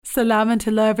Salam and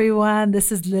hello, everyone.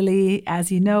 This is Lily. As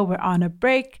you know, we're on a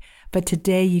break, but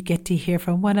today you get to hear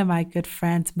from one of my good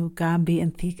friends, Mugambi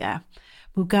Nthiga.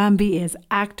 Mugambi is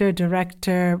actor,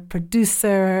 director,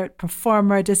 producer,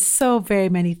 performer, just so very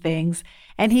many things.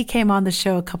 And he came on the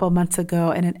show a couple months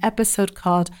ago in an episode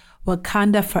called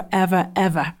Wakanda Forever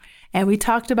Ever. And we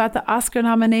talked about the Oscar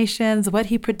nominations, what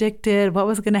he predicted, what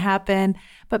was going to happen.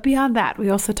 But beyond that, we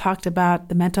also talked about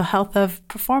the mental health of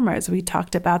performers. We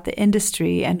talked about the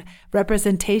industry and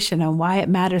representation and why it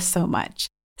matters so much.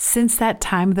 Since that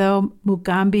time, though,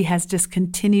 Mugambi has just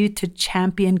continued to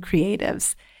champion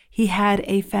creatives. He had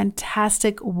a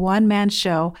fantastic one-man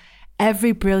show,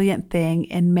 Every Brilliant Thing,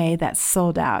 in May that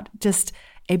sold out. Just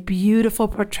a beautiful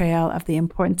portrayal of the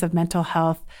importance of mental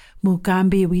health.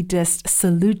 Mugambi, we just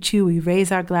salute you. We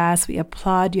raise our glass. We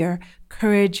applaud your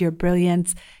courage, your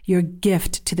brilliance, your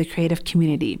gift to the creative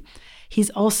community. He's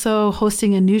also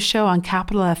hosting a new show on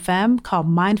Capital FM called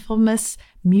Mindfulness,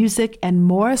 Music, and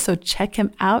More. So check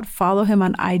him out. Follow him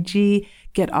on IG.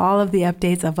 Get all of the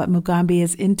updates of what Mugambi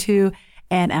is into.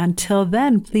 And until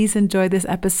then, please enjoy this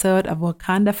episode of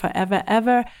Wakanda Forever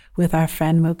Ever with our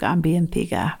friend Mugambi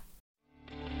Nthiga.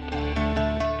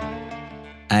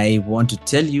 I want to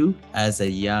tell you, as a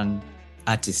young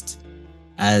artist,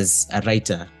 as a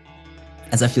writer,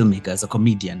 as a filmmaker, as a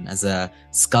comedian, as a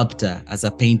sculptor, as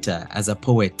a painter, as a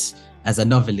poet, as a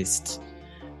novelist,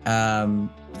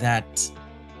 that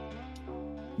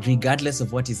regardless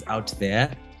of what is out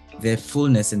there, the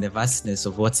fullness and the vastness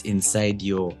of what's inside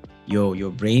your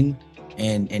brain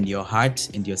and your heart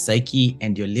and your psyche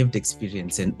and your lived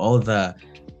experience and all the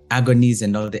agonies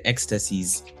and all the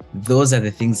ecstasies, those are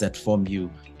the things that form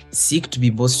you. Seek to be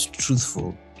most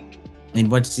truthful in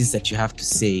what it is that you have to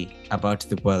say about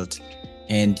the world,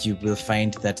 and you will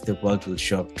find that the world will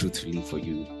show up truthfully for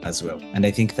you as well. And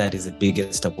I think that is the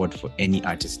biggest award for any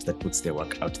artist that puts their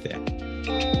work out there.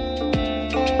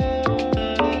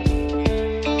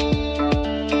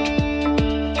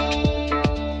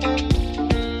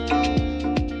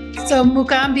 So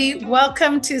Mugambi,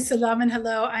 welcome to Salam and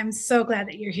Hello. I'm so glad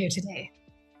that you're here today.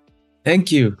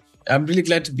 Thank you. I'm really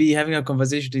glad to be having a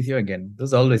conversation with you again.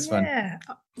 Those are always fun. Yeah,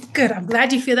 good. I'm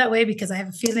glad you feel that way because I have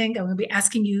a feeling I'm going to be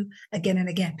asking you again and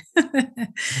again. All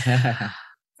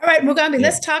right, Mugambi,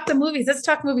 Let's talk the movies. Let's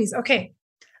talk movies. Okay,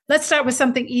 let's start with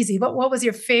something easy. What was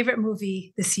your favorite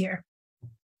movie this year?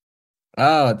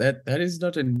 Oh, that is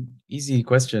not an easy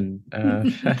question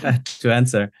to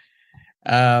answer.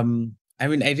 I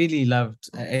mean, I really loved,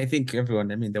 I think everyone,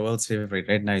 the world's favorite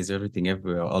right now is Everything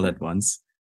Everywhere All at Once.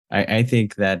 I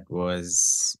think that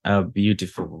was a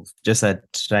beautiful, just a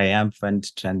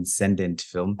triumphant, transcendent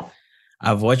film.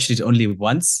 I've watched it only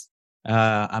once.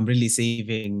 I'm really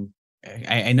saving,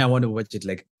 I now want to watch it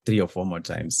like 3 or 4 more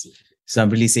times. So I'm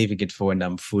really saving it for when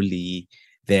I'm fully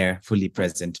there, fully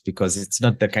present, because it's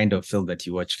not the kind of film that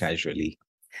you watch casually.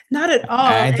 Not at all.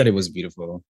 I thought it was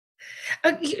beautiful.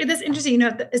 That's interesting.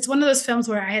 It's one of those films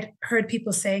where I had heard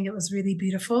people saying it was really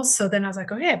beautiful. So then I was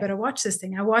like, okay, I better watch this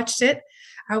thing. I watched it.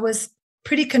 I was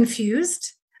pretty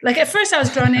confused. Like at first I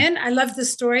was drawn in. I loved the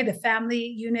story, the family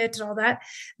unit and all that.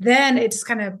 Then it just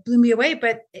kind of blew me away,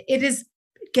 but it is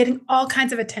getting all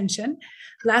kinds of attention.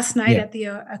 Last night at the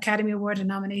Academy Award and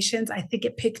nominations, I think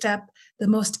it picked up the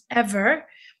most ever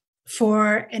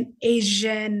for an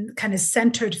Asian kind of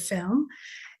centered film.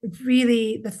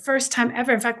 Really the first time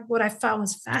ever. In fact, what I found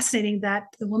was fascinating that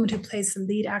the woman who plays the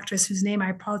lead actress, whose name I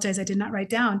apologize, I did not write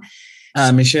down.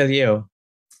 Michelle Yeoh.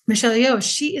 Michelle Yeoh.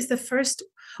 She is the first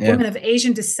woman of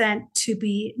Asian descent to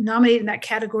be nominated in that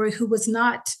category who was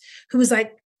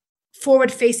like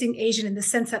forward-facing Asian in the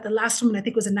sense that the last woman I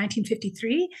think was in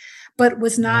 1953, but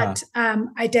was not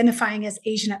identifying as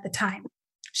Asian at the time.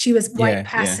 She was white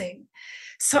passing. Yeah.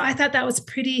 So I thought that was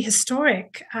pretty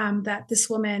historic that this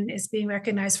woman is being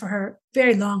recognized for her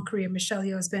very long career. Michelle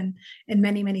Yeoh has been in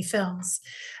many, many films.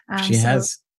 She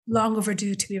has. Long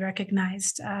overdue to be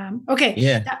recognized. Okay.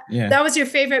 Yeah. That was your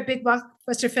favorite big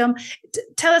blockbuster film.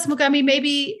 Tell us, Mugambi,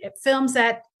 maybe films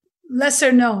that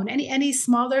lesser known, any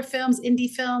smaller films,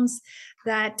 indie films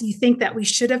that you think that we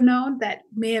should have known that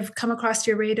may have come across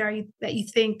your radar that you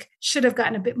think should have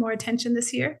gotten a bit more attention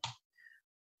this year?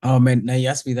 Oh man, now you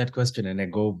asked me that question and I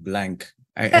go blank.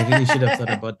 I really should have thought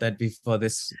about that before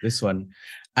this one.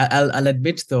 I'll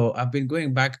admit though, I've been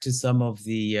going back to some of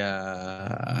the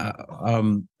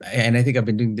and I think I've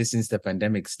been doing this since the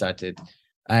pandemic started.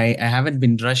 I haven't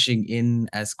been rushing in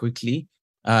as quickly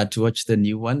to watch the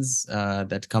new ones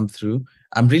that come through.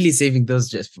 I'm really saving those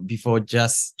just before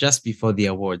the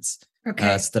awards, so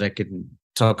that I can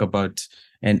talk about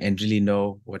and really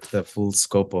know what the full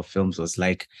scope of films was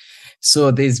like.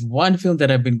 So there's one film that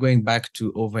I've been going back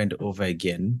to over and over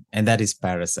again, and that is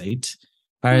Parasite.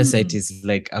 Parasite Hmm. is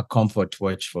like a comfort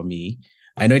watch for me.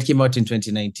 I know it came out in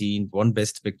 2019, won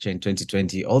Best Picture in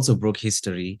 2020, also broke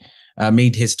history,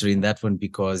 made history in that one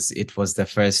because it was the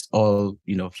first all,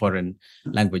 foreign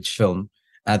language film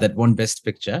that won Best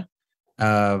Picture.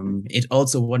 It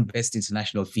also won Best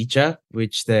International Feature,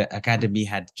 which the Academy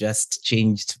had just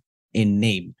changed in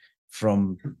name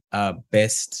from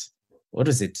Best, what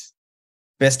is it?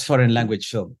 Best Foreign Language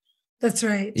Film. That's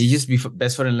right. It used to be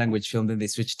Best Foreign Language Film, then they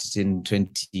switched it in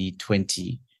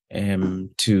 2020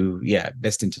 to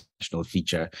Best International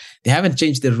Feature. They haven't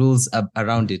changed the rules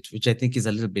around it, which I think is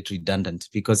a little bit redundant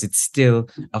because it's still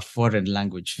a foreign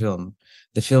language film.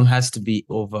 The film has to be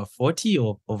over 40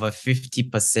 or over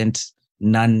 50%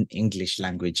 non-English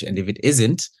language. And if it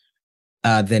isn't,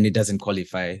 then it doesn't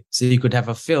qualify. So you could have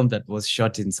a film that was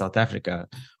shot in South Africa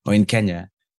or in Kenya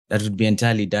that would be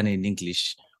entirely done in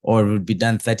English, or would be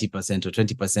done 30% or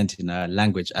 20% in a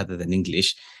language other than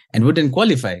English, and wouldn't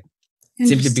qualify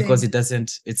simply because Interesting.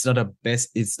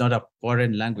 it's not a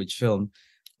foreign language film,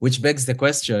 which begs the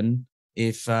question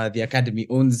if the Academy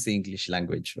owns the English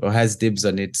language or has dibs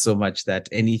on it so much that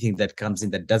anything that comes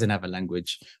in that doesn't have a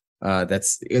language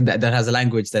that has a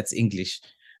language that's English,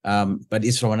 but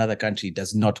is from another country,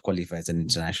 does not qualify as an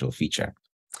international feature.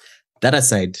 That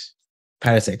aside,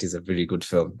 Parasite is a very good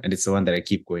film, and it's the one that I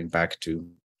keep going back to.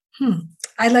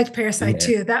 I liked Parasite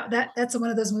Yeah. too. That's one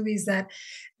of those movies that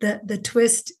the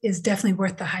twist is definitely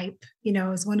worth the hype. You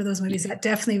know, it's one of those movies that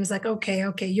definitely was like, okay,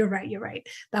 you're right.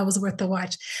 That was worth the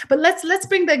watch. But let's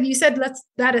bring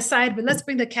that aside, but let's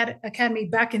bring the Academy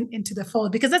back into the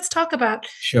fold, because let's talk about the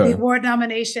Sure. award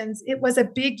nominations. It was a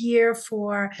big year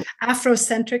for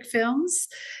Afrocentric films.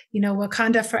 You know,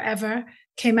 Wakanda Forever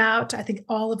came out. I think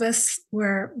all of us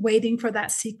were waiting for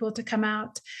that sequel to come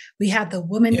out. We had The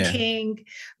Woman Yeah. King,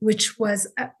 which was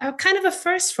a kind of a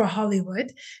first for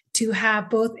Hollywood to have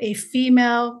both a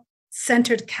female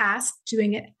centered cast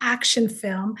doing an action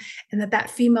film, and that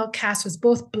female cast was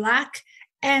both Black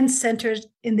and centered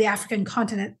in the African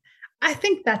continent. I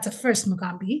think that's a first,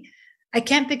 Mugambi. I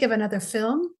can't think of another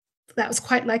film that was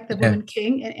quite like The Yeah. Woman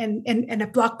King and a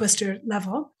blockbuster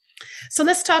level. So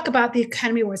let's talk about the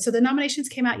Academy Awards. So the nominations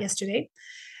came out yesterday.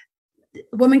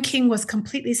 Woman King was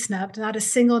completely snubbed, not a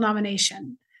single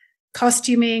nomination.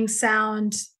 Costuming,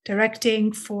 sound,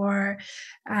 directing for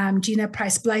Gina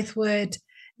Price Blythewood.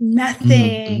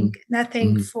 Nothing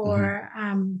for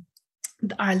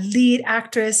our lead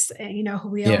actress, who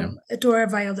we all adore,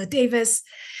 Viola Davis.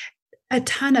 A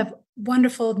ton of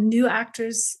wonderful new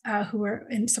actors who were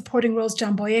in supporting roles,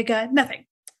 John Boyega. Nothing.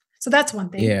 So that's one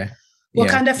thing. Yeah.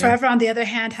 Wakanda Forever, on the other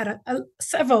hand, had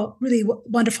several really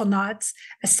wonderful nods.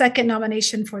 A second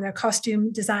nomination for their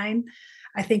costume design.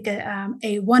 I think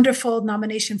a wonderful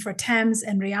nomination for Thames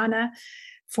and Rihanna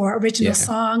for original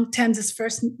song. Thames is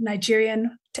first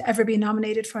Nigerian to ever be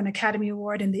nominated for an Academy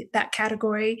Award in that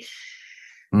category.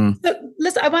 So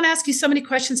listen, I want to ask you so many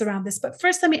questions around this, but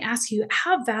first let me ask you,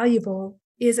 how valuable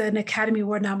is an Academy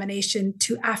Award nomination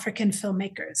to African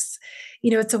filmmakers?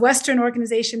 You know, it's a Western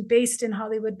organization based in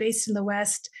Hollywood, based in the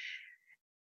West.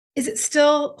 Is it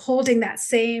still holding that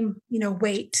same,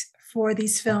 weight for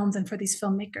these films and for these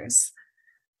filmmakers?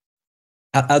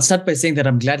 I'll start by saying that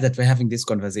I'm glad that we're having this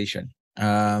conversation.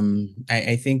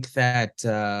 I think that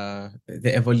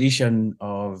the evolution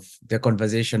of the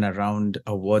conversation around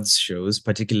awards shows,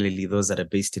 particularly those that are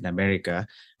based in America,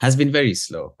 has been very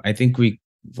slow. I think we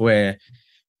were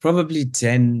probably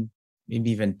 10, maybe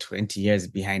even 20 years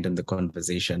behind on the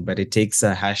conversation, but it takes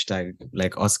a hashtag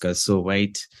like Oscars So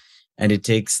White, and it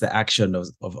takes the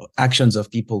actions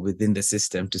of people within the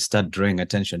system to start drawing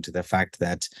attention to the fact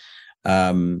that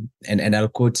and I'll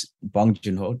quote Bong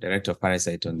Joon-ho, director of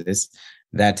Parasite, on this,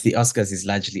 that the Oscars is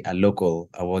largely a local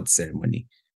awards ceremony.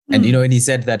 And when he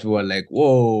said that, we were like,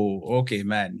 whoa, okay,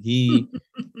 man.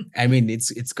 I mean,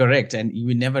 it's correct. And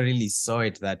we never really saw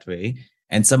it that way.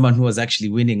 And someone who was actually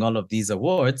winning all of these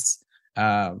awards,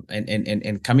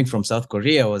 and coming from South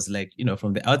Korea, was like,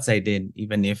 from the outside in,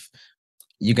 even if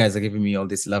you guys are giving me all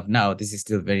this love now, this is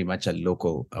still very much a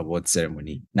local award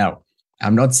ceremony. Now,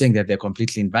 I'm not saying that they're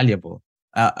completely invaluable,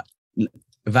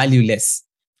 valueless.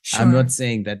 Sure. I'm not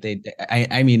saying that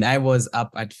I mean, I was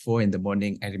up at 4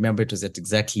 a.m. I remember it was at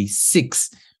exactly 6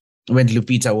 when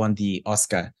Lupita won the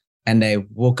Oscar. And I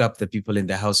woke up the people in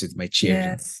the house with my cheering.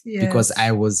 Yes. Because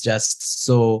I was just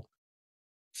so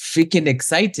freaking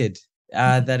excited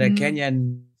that a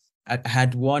Kenyan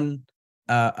had won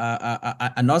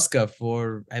an Oscar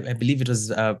for, I believe it was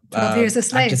 12 Years a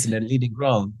actress Slave. in a leading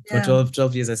role for Yeah.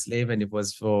 12 Years a Slave, and it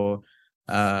was for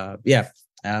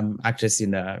actress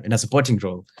in a supporting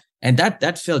role. And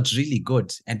that felt really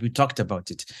good. And we talked about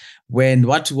it. When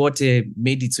Watu Wote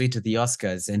made its way to the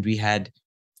Oscars and we had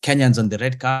Kenyans on the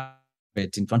red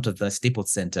carpet in front of the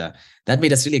Staples Center, that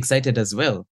made us really excited as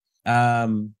well.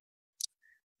 Kati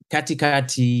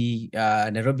Kati,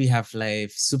 Nairobi Half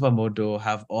Life, Supermodo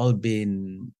have all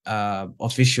been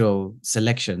official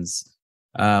selections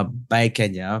by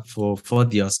Kenya for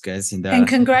the Oscars. And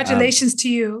congratulations to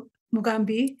you,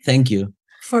 Mugambi. Thank you.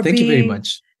 For thank you very being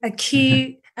much. A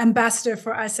key ambassador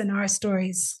for us and our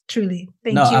stories. Truly,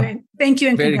 thank you, and very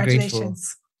congratulations. Grateful.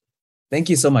 Thank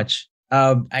you so much.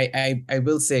 I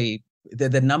will say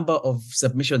that the number of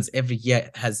submissions every year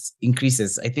has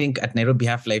increases. I think at Nairobi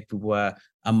Half Life we were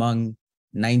among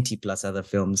 90 plus other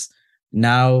films.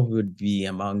 Now would be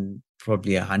among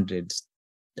probably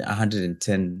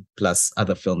 110 plus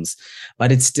other films.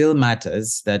 But it still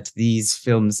matters that these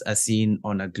films are seen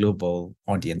on a global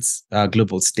audience, a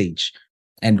global stage,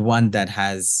 and one that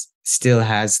still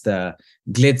has the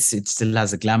glitz, it still has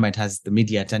the glamour, it has the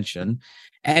media attention,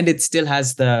 and it still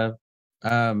has the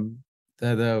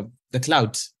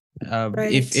clout.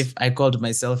 Right. If I called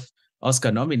myself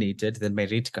Oscar nominated, then my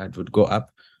rate card would go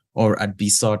up, or I'd be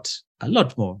sought a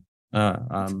lot more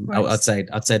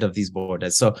outside of these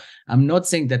borders. So I'm not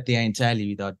saying that they are entirely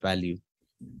without value.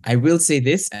 I will say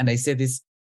this, and I say this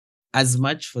as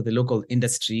much for the local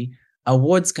industry.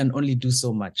 Awards can only do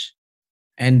so much,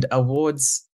 and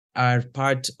awards are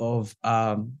part of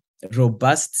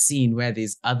robust scene where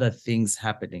there's other things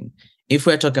happening. If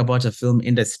we're talking about a film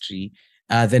industry,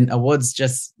 then awards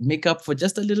just make up for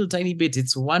just a little tiny bit.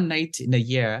 It's one night in a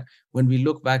year when we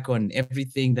look back on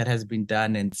everything that has been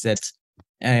done and set,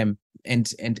 and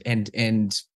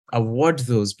award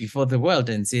those before the world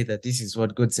and say that this is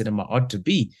what good cinema ought to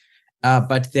be.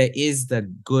 But there is the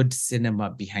good cinema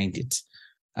behind it.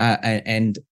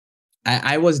 And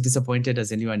I was disappointed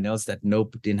as anyone else that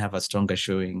Nope didn't have a stronger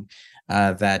showing,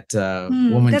 that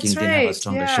Woman King didn't have a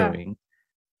stronger showing.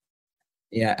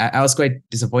 Yeah, I was quite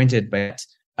disappointed by it.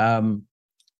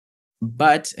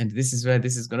 But, and this is where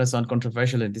this is going to sound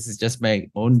controversial, and this is just my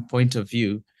own point of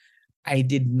view, I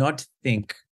did not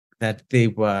think that they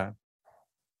were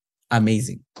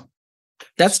amazing.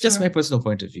 That's just my personal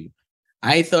point of view.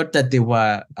 I thought that they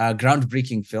were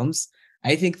groundbreaking films.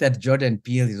 I think that Jordan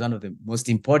Peele is one of the most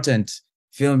important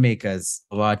filmmakers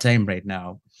of our time right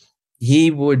now.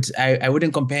 I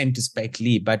wouldn't compare him to Spike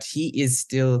Lee, but he is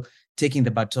still taking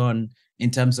the baton in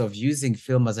terms of using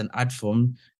film as an art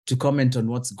form to comment on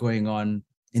what's going on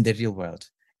in the real world.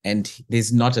 And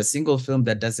there's not a single film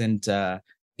that doesn't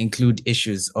include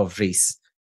issues of race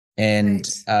and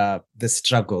the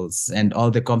struggles and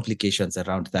all the complications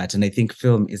around that. And I think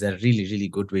film is a really, really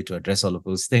good way to address all of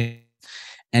those things.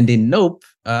 And in Nope,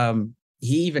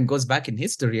 he even goes back in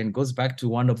history and goes back to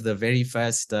one of the very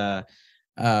first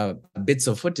bits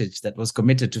of footage that was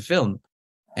committed to film.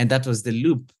 And that was the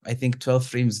loop, I think 12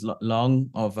 frames long,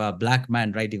 of a black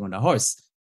man riding on a horse.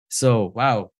 So,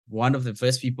 wow, one of the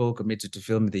first people committed to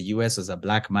film in the US was a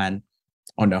black man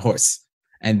on a horse,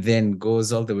 and then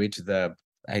goes all the way to the,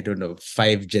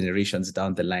 5 generations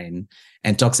down the line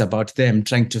and talks about them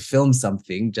trying to film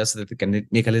something just so that they can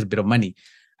make a little bit of money.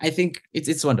 I think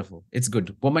it's wonderful. It's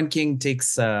good. Woman King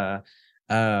takes a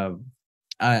tribe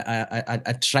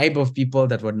of people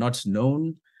that were not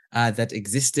known, that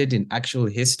existed in actual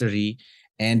history,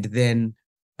 and then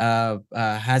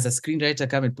has a screenwriter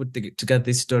come and put together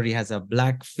this story, has a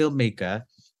black filmmaker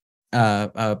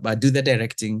do the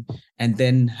directing, and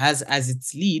then has as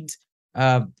its lead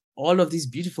all of these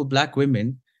beautiful black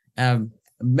women,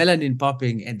 melanin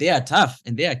popping, and they are tough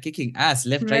and they are kicking ass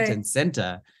left, right, and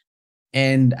center.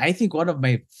 And I think one of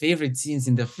my favorite scenes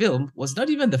in the film was not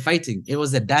even the fighting, it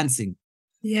was the dancing.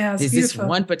 Yeah, there's beautiful. This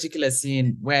one particular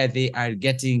scene where they are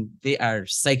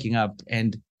psyching up,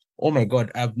 and oh my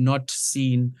God, I've not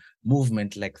seen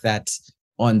movement like that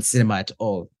on cinema at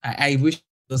all. I wish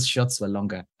those shots were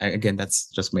longer. Again, that's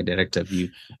just my director view.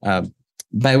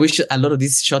 But I wish a lot of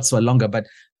these shots were longer, but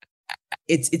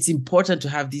it's important to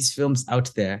have these films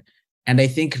out there. And I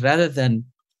think rather than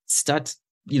start,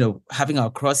 having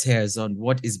our crosshairs on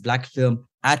what is black film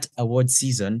at award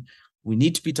season, we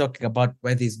need to be talking about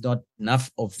where there's not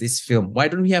enough of this film. Why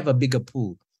don't we have a bigger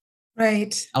pool?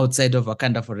 Right. Outside of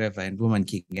Wakanda Forever and Woman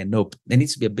King and Nope, there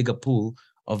needs to be a bigger pool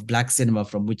of black cinema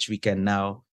from which we can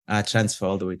now transfer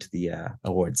all the way to the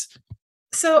awards.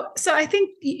 So I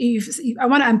think I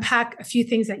want to unpack a few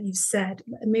things that you've said.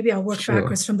 Maybe I'll work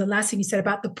backwards from the last thing you said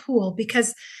about the pool,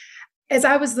 because as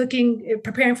I was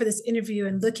preparing for this interview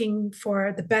and looking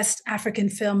for the best African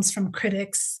films from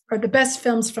critics or the best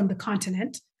films from the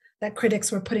continent that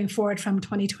critics were putting forward from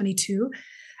 2022,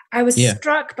 I was Yeah.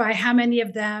 struck by how many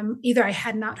of them either I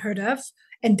had not heard of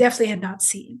and definitely had not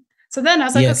seen. So then I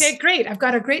was like, okay, Yes. great. I've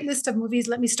got a great list of movies.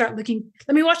 Let me start looking.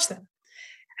 Let me watch them.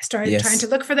 I started trying to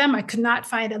Yes. look for them. I could not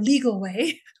find a legal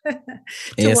way to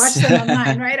watch Yes. them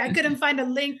online, right? I couldn't find a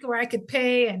link where I could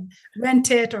pay and rent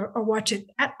it or watch it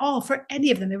at all for any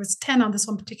of them. There was 10 on this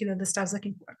one particular list I was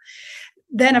looking for.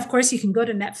 Then, of course, you can go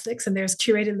to Netflix and there's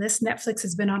curated lists. Netflix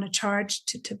has been on a charge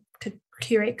to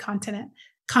curate content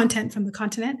from the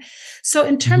continent. So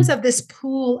in terms Mhm. of this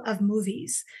pool of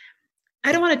movies,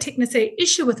 I don't want to take necessarily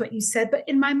issue with what you said, but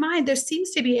in my mind, there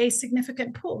seems to be a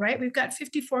significant pool, right? We've got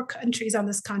 54 countries on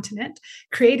this continent,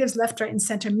 creatives left, right, and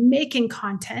center making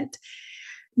content.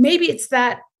 Maybe it's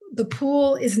that the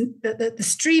pool isn't, the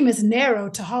stream is narrow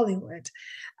to Hollywood,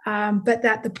 but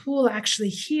that the pool actually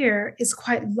here is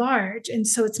quite large. And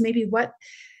so it's maybe what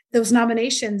those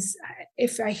nominations,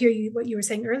 if I hear you, what you were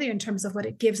saying earlier in terms of what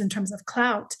it gives in terms of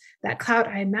clout, that clout,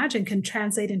 I imagine, can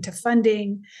translate into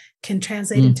funding, can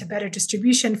translate Mm. into better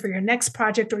distribution for your next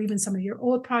project or even some of your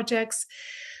old projects.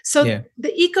 So Yeah.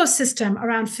 the ecosystem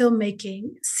around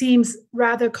filmmaking seems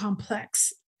rather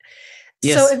complex. So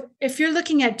Yes. if you're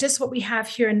looking at just what we have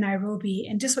here in Nairobi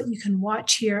and just what you can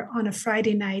watch here on a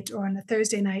Friday night or on a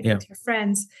Thursday night Yeah. with your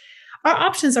friends, our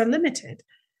options are limited.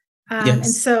 And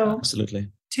Yes. so Absolutely.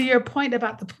 to your point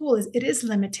about the pool, it is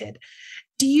limited.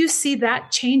 Do you see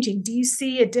that changing? Do you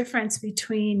see a difference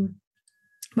between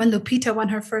when Lupita won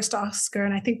her first Oscar,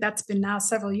 and I think that's been now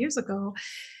several years ago,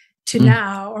 to Mm.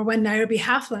 now, or when Nairobi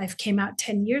Half-Life came out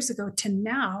 10 years ago to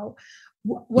now,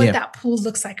 what Yeah. that pool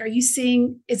looks like? Are you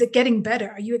seeing, is it getting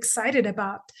better? Are you excited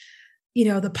about,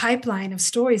 the pipeline of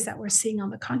stories that we're seeing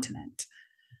on the continent?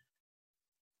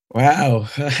 Wow.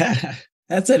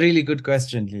 That's a really good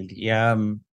question, Lily.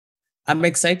 I'm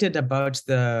excited about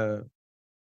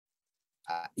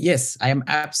yes, I am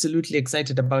absolutely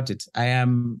excited about it.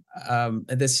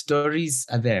 The stories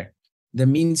are there. The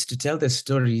means to tell the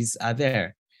stories are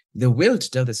there. The will to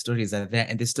tell the stories are there,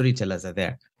 and the storytellers are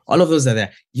there. All of those are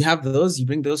there. You have those, you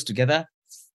bring those together.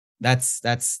 That's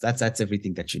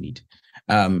everything that you need,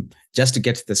 just to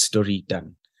get the story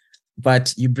done.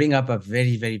 But you bring up a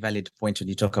very, very valid point when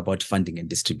you talk about funding and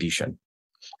distribution.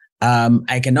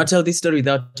 I cannot tell this story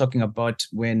without talking about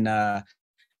when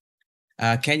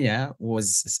Kenya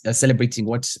was celebrating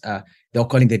what they were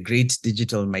calling the Great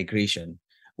Digital Migration,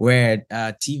 where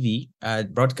TV,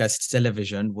 broadcast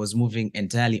television, was moving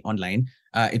entirely online.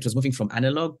 It was moving from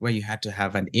analog, where you had to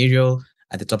have an aerial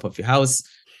at the top of your house,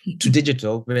 to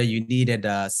digital, where you needed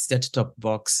a set-top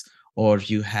box or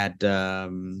you had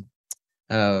like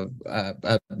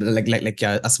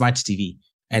a smart TV,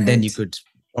 and then you Right. could,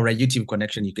 or a YouTube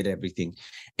connection, you get everything.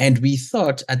 And we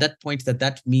thought at that point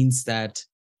that means that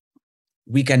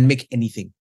we can make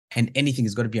anything, and anything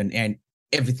is going to be on air, and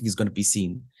everything is going to be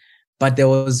seen. But they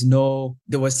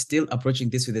were still approaching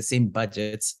this with the same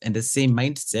budgets and the same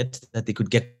mindset that they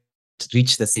could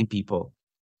reach the same people.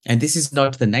 And this is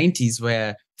not the 90s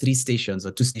where 3 stations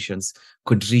or 2 stations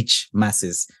could reach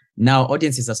masses. Now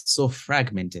audiences are so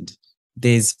fragmented.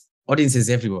 There's audiences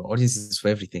everywhere, audiences for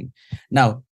everything.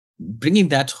 Now, bringing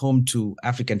that home to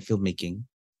African filmmaking,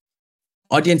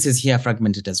 audiences here are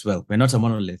fragmented as well. We're not a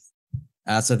monolith.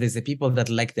 So there's the people that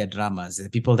like their dramas, the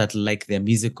people that like their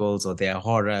musicals or their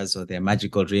horrors or their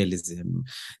magical realism,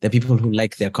 the people who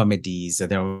like their comedies or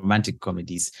their romantic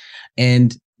comedies.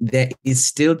 And there is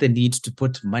still the need to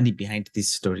put money behind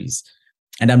these stories.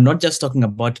 And I'm not just talking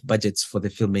about budgets for the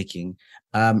filmmaking.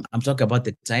 I'm talking about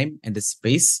the time and the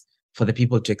space for the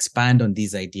people to expand on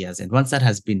these ideas. And once that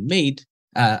has been made,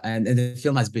 and the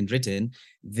film has been written,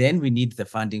 then we need the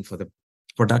funding for the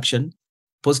production,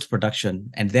 post-production,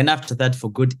 and then after that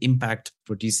for good impact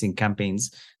producing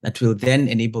campaigns that will then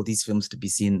enable these films to be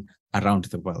seen around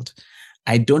the world.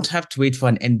 I don't have to wait for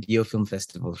an NBO Film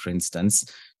Festival, for instance,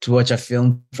 to watch a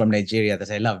film from Nigeria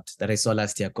that I loved, that I saw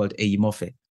last year, called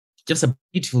Eyimofe. Just a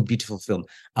beautiful, beautiful film.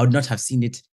 I would not have seen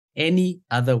it any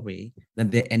other way than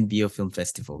the NBO Film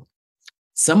Festival.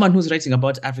 Someone who's writing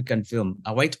about African film,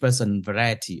 a white person in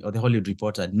Variety or the Hollywood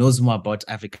Reporter, knows more about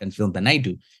African film than I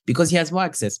do because he has more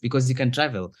access, because he can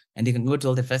travel and he can go to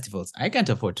all the festivals. I can't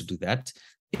afford to do that.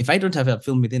 If I don't have a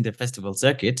film within the festival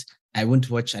circuit, I won't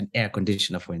watch an air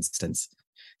conditioner, for instance.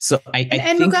 So I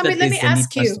And think Mugambi, that let me there's a need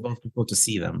ask first of you. all for people to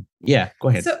see them. Yeah, go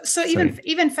ahead. So Sorry.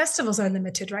 even festivals are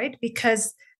limited, right?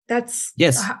 Because that's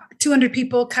Yes. 200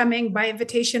 people coming by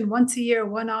invitation once a year,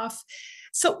 one off.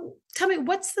 So tell me,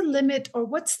 what's the limit, or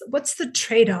what's the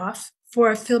trade off for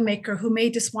a filmmaker who may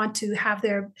just want to have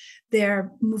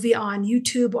their movie on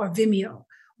YouTube or Vimeo?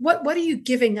 What are you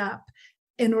giving up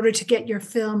in order to get your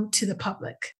film to the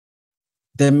public?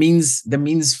 The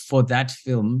means for that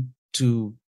film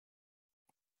to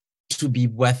be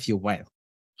worth your while.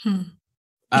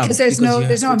 Because there's no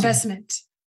investment.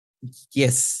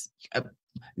 Yes.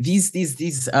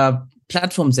 These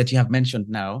platforms that you have mentioned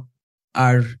now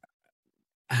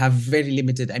have very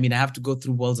limited. I mean, I have to go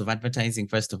through walls of advertising,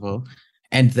 first of all,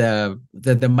 and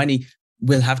the money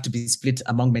will have to be split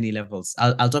among many levels.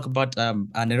 I'll talk about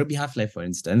Nairobi Half-Life, for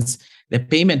instance. The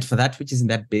payment for that, which isn't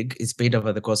that big, is paid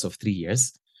over the course of 3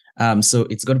 years. So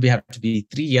it's going to have to be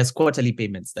 3 years quarterly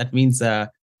payments. That means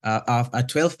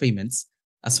 12 payments,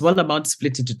 a small amount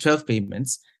split into 12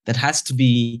 payments that has to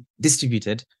be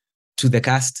distributed to the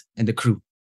cast and the crew.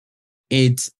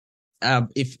 If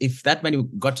that money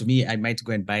got to me, I might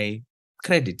go and buy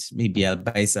credit. Maybe I'll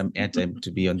buy some airtime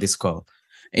to be on this call.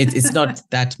 It's not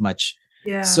that much.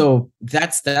 Yeah. So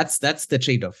that's the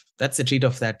trade-off. That's the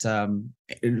trade-off that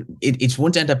it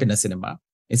won't end up in a cinema.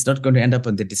 It's not going to end up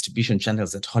on the distribution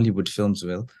channels that Hollywood films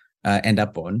will end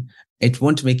up on. It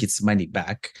won't make its money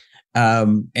back.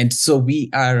 And so we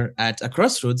are at a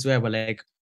crossroads where we're like,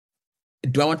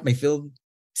 do I want my film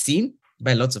seen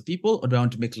by lots of people, or do I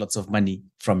want to make lots of money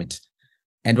from it?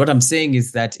 And what I'm saying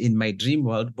is that in my dream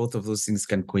world, both of those things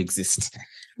can coexist.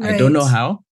 Right. I don't know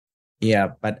how. Yeah,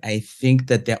 but I think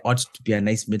that there ought to be a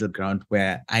nice middle ground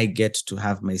where I get to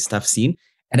have my stuff seen,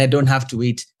 and I don't have to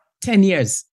wait 10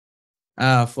 years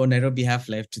for Nairobi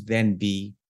Half-Life to then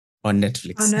be on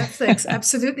Netflix. On Netflix,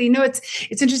 absolutely. No,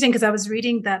 it's interesting because I was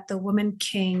reading that The Woman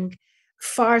King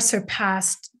far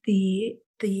surpassed the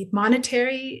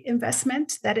monetary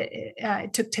investment that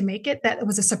it took to make it. That it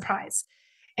was a surprise.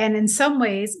 And in some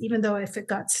ways, even though if it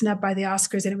got snubbed by the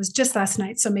Oscars, and it was just last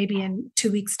night, so maybe in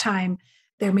 2 weeks' time,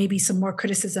 there may be some more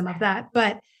criticism of that.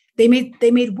 But they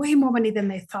made way more money than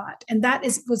they thought. And that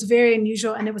was very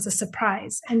unusual, and it was a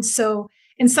surprise. And so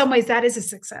in some ways, that is a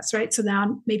success, right? So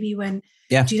now maybe when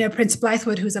Gina Prince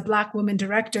Blythewood, who's a Black woman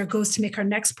director, goes to make her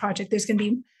next project, there's going to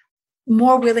be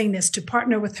more willingness to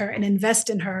partner with her and invest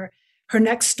in her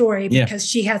next story, because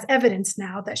she has evidence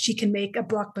now that she can make a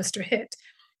blockbuster hit.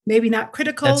 Maybe not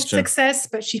critical success,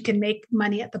 but she can make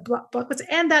money at the blockbuster.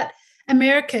 And that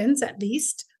Americans, at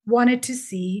least, wanted to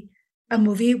see a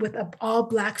movie with an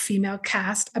all-Black female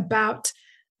cast about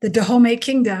the Dahomey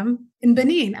Kingdom in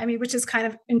Benin. I mean, which is kind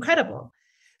of incredible.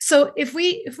 So if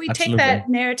we take that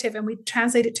narrative and we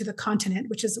translate it to the continent,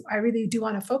 which is I really do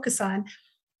want to focus on,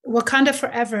 Wakanda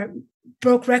Forever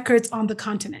broke records on the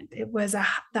continent. It was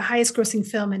the highest grossing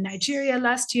film in Nigeria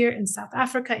last year, in South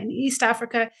Africa, in East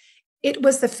Africa. It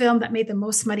was the film that made the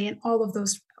most money in all of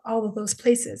those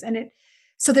places. And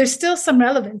so there's still some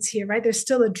relevance here, right? There's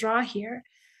still a draw here.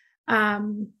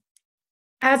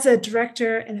 As a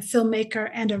director and a filmmaker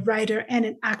and a writer and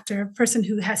an actor, a person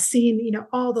who has seen,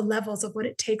 all the levels of what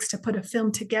it takes to put a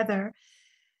film together,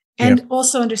 and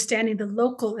also understanding the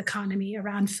local economy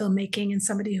around filmmaking, and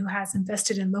somebody who has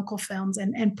invested in local films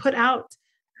and put out,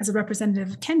 as a representative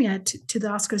of Kenya, to the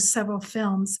Oscars several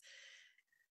films.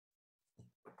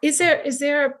 Is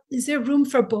there room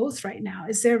for both right now?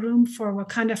 Is there room for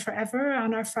Wakanda Forever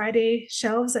on our Friday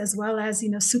shelves, as well as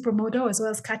Supermoto, as well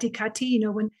as Kati Kati?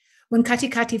 When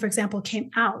Kati Kati, for example,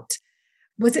 came out,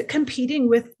 was it competing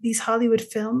with these Hollywood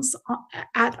films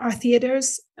at our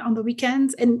theaters on the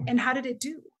weekends? And how did it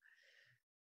do?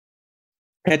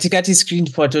 Kati Kati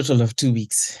screened for a total of 2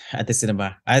 weeks at the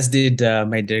cinema, as did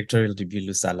my directorial debut,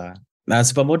 Lusala. Now,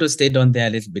 Supermoto stayed on there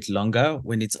a little bit longer.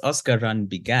 When its Oscar run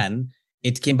began,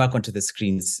 it came back onto the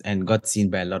screens and got seen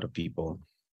by a lot of people.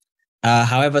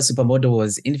 However, Supermoto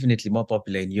was infinitely more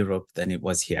popular in Europe than it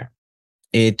was here.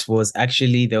 It was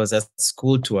actually, there was a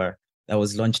school tour that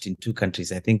was launched in 2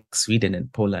 countries, I think Sweden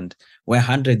and Poland, where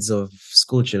hundreds of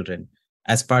school children,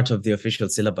 as part of the official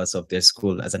syllabus of their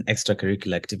school, as an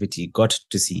extracurricular activity, got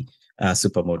to see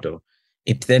Supermoto.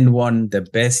 It then won the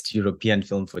best European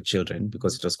film for children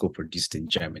because it was co-produced in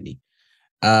Germany.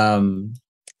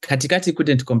 Kati Kati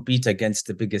couldn't compete against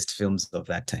the biggest films of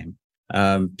that time.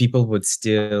 People would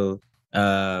still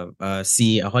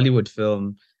see a Hollywood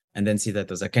film and then see that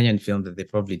there was a Kenyan film that they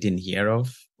probably didn't hear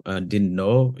of, didn't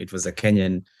know it was a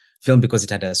Kenyan film because it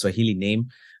had a Swahili name,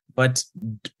 but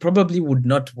probably would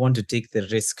not want to take the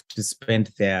risk to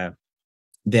spend their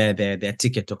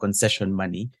ticket or concession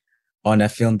money on a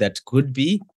film that could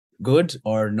be good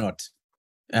or not,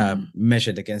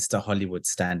 measured against a Hollywood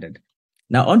standard.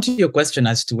 Now, onto your question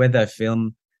as to whether a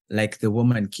film like The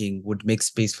Woman King would make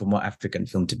space for more African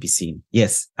film to be seen.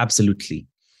 Yes, absolutely.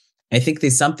 I think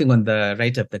there's something on the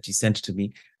write-up that you sent to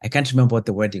me. I can't remember what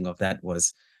the wording of that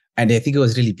was. And I think it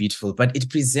was really beautiful, but it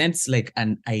presents like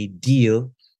an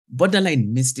ideal,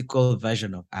 borderline mystical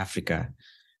version of Africa.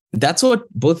 That's what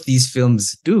both these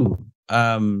films do.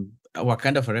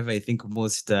 Wakanda Forever, I think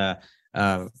most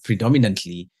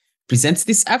predominantly presents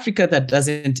this Africa that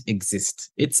doesn't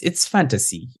exist. It's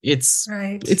fantasy. It's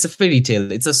a fairy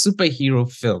tale. It's a superhero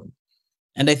film.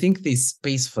 And I think there's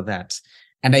space for that.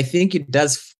 And I think it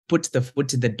does put the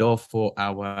foot in the door for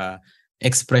our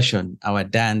expression, our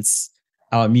dance,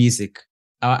 our music,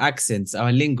 our accents,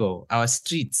 our lingo, our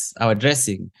streets, our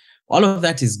dressing. All of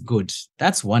that is good.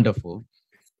 That's wonderful.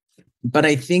 But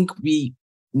I think we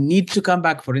need to come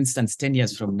back, for instance, 10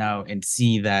 years from now and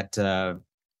see that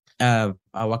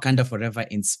Wakanda Forever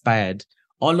inspired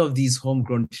all of these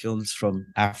homegrown films from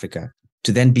Africa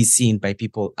to then be seen by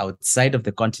people outside of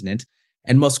the continent.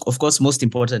 And most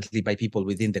importantly, by people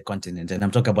within the continent. And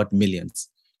I'm talking about millions.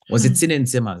 Was it seen in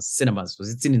cinemas? Was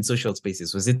it seen in social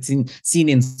spaces? Was it seen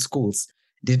in schools?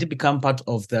 Did it become part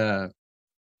of the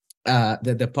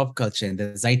pop culture and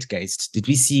the zeitgeist? Did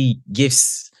we see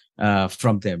gifts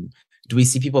from them? Do we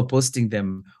see people posting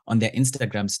them on their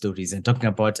Instagram stories and talking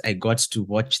about, I got to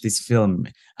watch this film?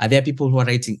 Are there people who are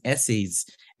writing essays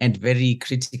and very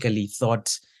critically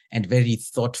thought and very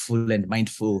thoughtful and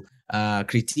mindful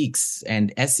critiques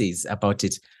and essays about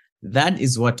it? That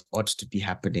is what ought to be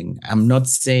happening. I'm not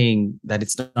saying that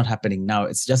it's not happening now.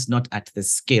 It's just not at the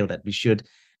scale that we should.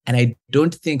 And I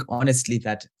don't think, honestly,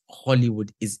 that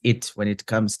Hollywood is it when it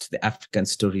comes to the African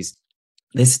stories.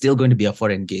 There's still going to be a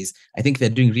foreign gaze. I think they're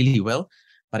doing really well,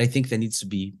 but I think there needs to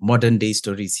be modern day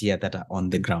stories here that are on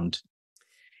the ground.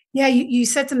 Yeah, you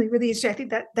said something really interesting. I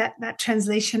think that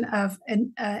translation of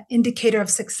an indicator of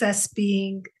success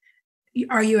being,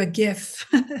 are you a GIF?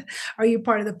 Are you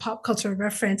part of the pop culture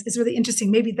reference? Is really interesting.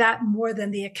 Maybe that more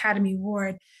than the Academy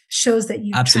Award shows that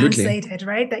you translated,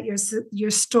 right? That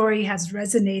your story has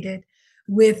resonated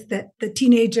with the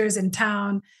teenagers in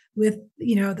town, with the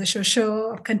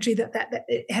shosho of country, that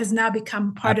it has now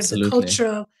become part of the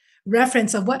cultural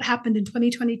reference of what happened in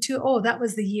 2022. Oh, that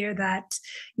was the year that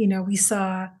we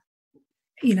saw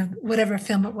whatever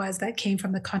film it was that came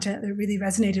from the continent that really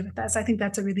resonated with us. I think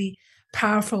that's a really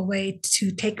powerful way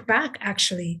to take back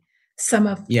actually some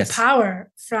of the power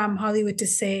from Hollywood to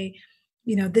say,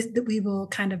 that we will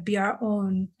kind of be our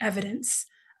own evidence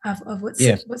of what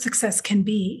success can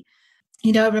be.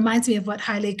 It reminds me of what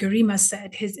Haile Gerima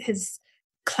said. His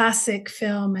classic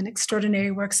film and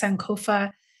extraordinary work,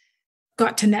 Sankofa,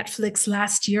 got to Netflix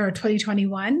last year or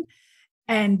 2021.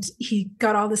 And he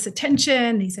got all this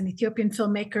attention. He's an Ethiopian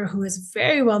filmmaker who is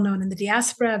very well known in the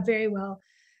diaspora, very well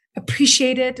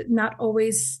appreciated, not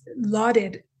always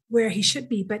lauded where he should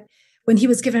be. But when he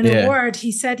was given an award,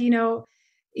 he said,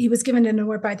 he was given an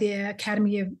award by the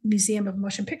Academy of Museum of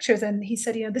Motion Pictures. And he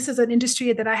said, this is an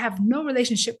industry that I have no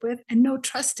relationship with and no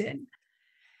trust in.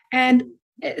 And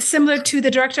similar to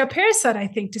the director of Parasite, I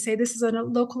think, to say this is a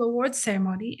local awards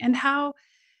ceremony and how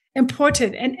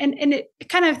important. And it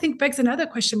kind of, I think, begs another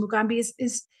question, Mugambi,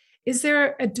 is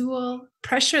there a dual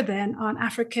pressure then on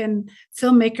African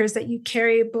filmmakers that you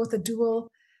carry both a dual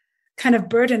kind of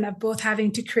burden of both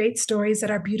having to create stories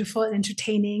that are beautiful and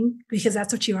entertaining, because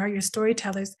that's what you are, you're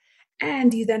storytellers,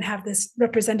 and you then have this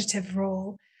representative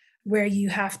role where you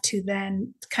have to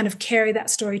then kind of carry that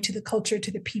story to the culture,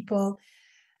 to the people.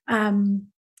 I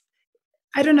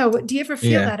don't know. Do you ever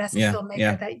feel that as a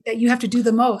filmmaker that you have to do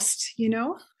the most,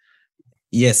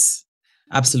 Yes,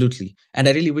 absolutely. And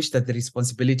I really wish that the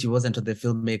responsibility wasn't on the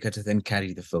filmmaker to then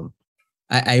carry the film.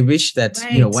 I wish that,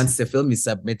 once the film is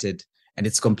submitted and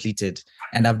it's completed,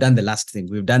 and I've done the last thing,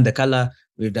 we've done the color,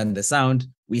 we've done the sound,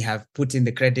 we have put in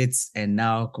the credits, and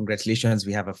now, congratulations,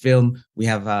 we have a film, we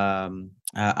have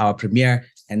our premiere,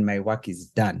 and my work is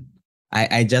done.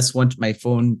 I just want my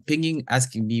phone pinging,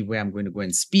 asking me where I'm going to go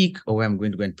and speak or where I'm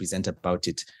going to go and present about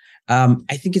it.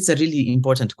 I think it's a really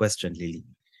important question, Lily,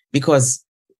 because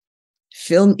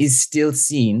film is still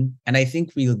seen, and I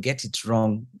think we'll get it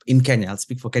wrong in Kenya. I'll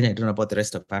speak for Kenya. I don't know about the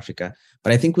rest of Africa,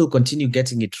 but I think we'll continue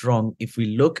getting it wrong if we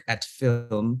look at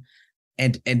film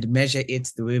and measure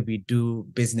it the way we do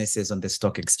businesses on the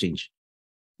stock exchange.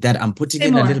 That I'm putting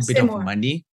in a little bit of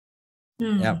money.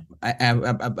 Yeah,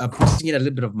 I'm putting in a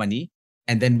little bit of money,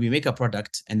 and then we make a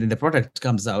product, and then the product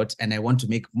comes out, and I want to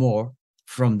make more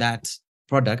from that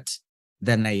product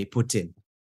than I put in.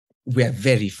 We are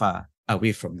very far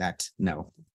away from that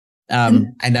now.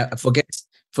 And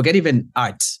forget even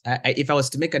art. If I was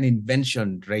to make an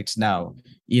invention right now,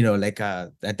 like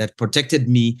that protected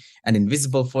me, an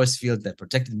invisible force field that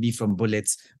protected me from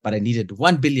bullets, but I needed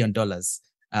 $1 billion,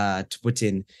 to put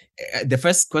in. The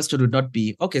first question would not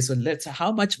be, okay, so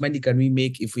how much money can we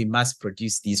make if we mass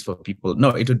produce these for people? No,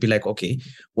 it would be like, okay,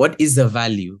 what is the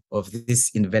value of this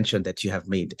invention that you have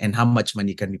made, and how much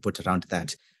money can we put around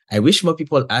that? I wish more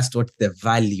people asked what the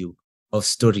value of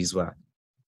stories were,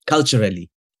 culturally,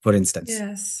 for instance.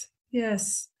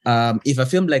 Yes. If a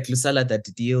film like Lusala that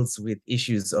deals with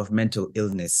issues of mental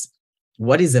illness,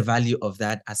 what is the value of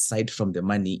that aside from the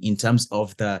money in terms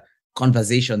of the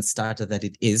conversation starter that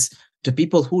it is to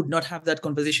people who would not have that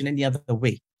conversation any other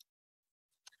way?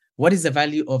 What is the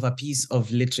value of a piece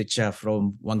of literature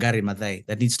from Wangari Maathai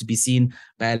that needs to be seen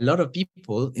by a lot of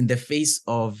people in the face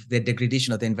of the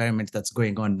degradation of the environment that's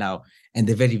going on now and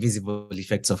the very visible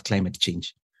effects of climate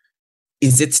change?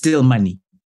 Is it still money?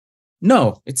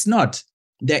 No, it's not.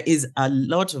 There is a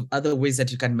lot of other ways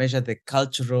that you can measure the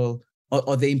cultural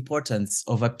or the importance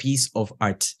of a piece of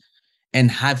art and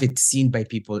have it seen by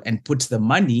people and put the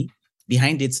money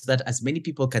behind it so that as many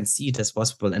people can see it as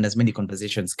possible and as many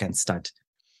conversations can start.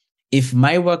 If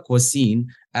my work was seen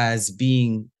as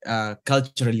being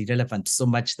culturally relevant so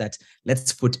much that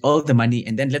let's put all the money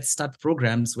and then let's start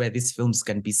programs where these films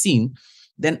can be seen,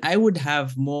 then I would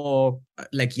have more,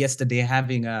 like yesterday,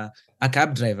 having a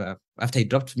cab driver after he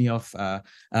dropped me off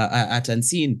at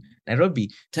Unseen, Nairobi,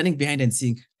 turning behind and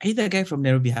saying, "Are you the guy from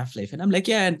Nairobi Half-Life?" And I'm like,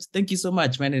 "Yeah, and thank you so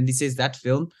much, man." And he says, "That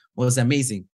film was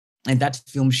amazing. And that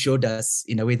film showed us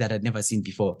in a way that I'd never seen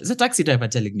before." There's a taxi driver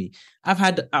telling me. I've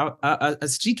had a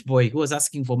street boy who was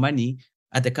asking for money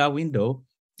at the car window.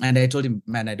 And I told him,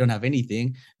 "Man, I don't have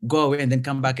anything. Go away," and then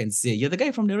come back and say, "You're the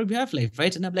guy from Nairobi Half-Life,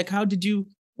 right?" And I'm like, "How did you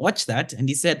watch that?" And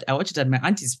he said, "I watched it at my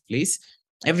auntie's place.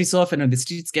 Every so often when the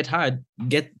streets get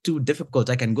too difficult,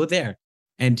 I can go there.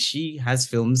 And she has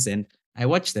films and I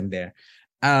watch them there."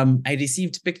 I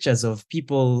received pictures of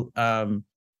people,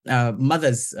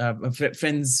 mothers,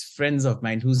 friends of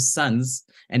mine whose sons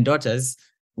and daughters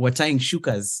were tying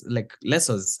shukas, like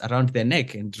lesos, around their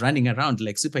neck and running around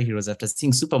like superheroes after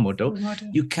seeing Supermoto.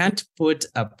 You can't put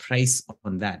a price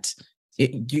on that.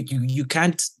 You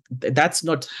can't. That's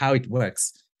not how it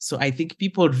works. So I think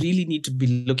people really need to be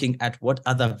looking at what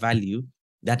other value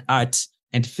that art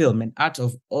and film and art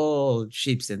of all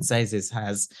shapes and sizes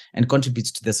has and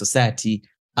contributes to the society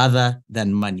other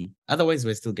than money. Otherwise,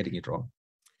 we're still getting it wrong.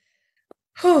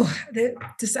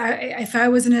 If I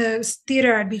was in a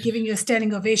theater, I'd be giving you a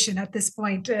standing ovation at this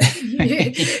point.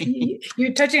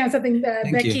 You're touching on something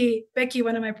Becky,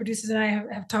 one of my producers, and I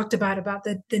have talked about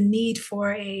the need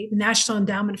for a national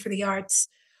endowment for the arts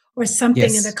or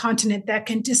something in the continent that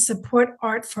can just support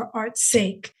art for art's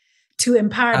sake, to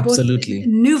empower both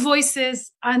new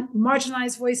voices,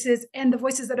 marginalized voices, and the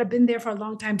voices that have been there for a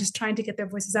long time, just trying to get their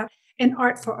voices out, and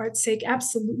art for art's sake.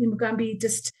 Absolutely, Mugambi,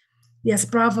 yes,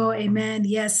 bravo, amen.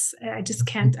 Yes, I just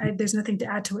can't, there's nothing to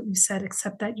add to what you said,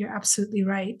 except that you're absolutely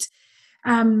right.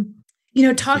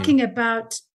 Talking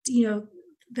about,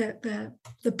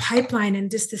 the pipeline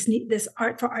and just this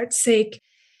art for art's sake,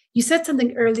 you said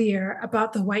something earlier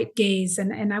about the white gaze,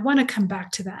 and I want to come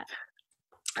back to that.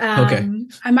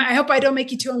 I hope I don't make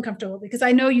you too uncomfortable, because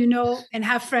I know and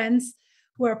have friends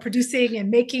who are producing and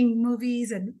making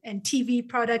movies and TV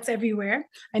products everywhere.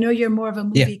 I know you're more of a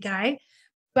movie guy.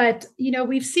 But,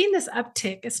 we've seen this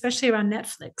uptick, especially around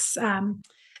Netflix.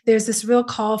 There's this real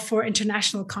call for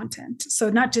international content. So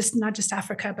not just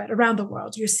Africa, but around the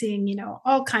world. You're seeing,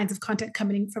 all kinds of content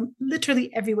coming from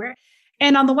literally everywhere.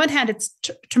 And on the one hand, it's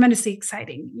tremendously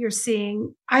exciting.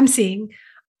 I'm seeing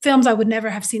films I would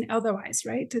never have seen otherwise,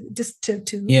 right?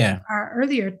 To our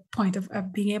earlier point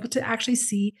of being able to actually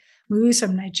see movies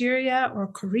from Nigeria or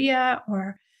Korea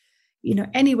or,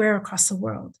 anywhere across the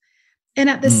world. And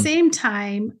at the same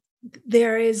time,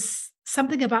 there is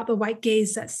something about the white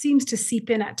gaze that seems to seep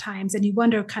in at times. And you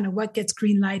wonder kind of what gets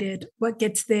green-lighted, what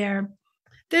gets there.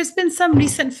 There's been some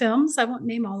recent films, I won't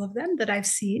name all of them, that I've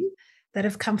seen that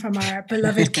have come from our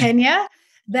beloved Kenya,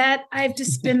 that I've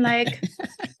just been like,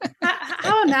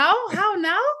 how now?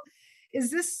 Is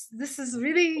this is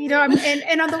really,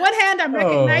 and on the one hand, I'm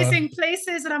recognizing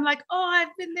places and I'm like, oh,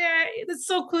 I've been there. It's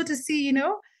so cool to see,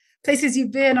 places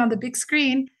you've been on the big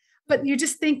screen. But you're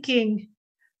just thinking,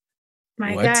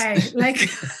 my guy, like,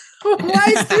 why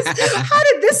is this? How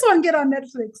did this one get on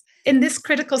Netflix? In this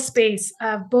critical space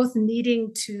of both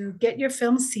needing to get your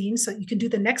film seen so you can do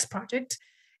the next project,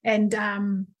 and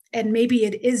maybe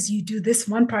it is you do this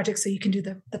one project so you can do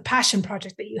the passion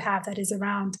project that you have that is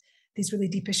around these really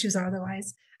deep issues or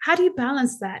otherwise. How do you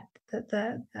balance that?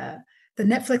 The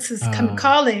Netflix is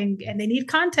calling and they need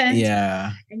content,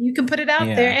 and you can put it out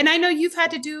there. And I know you've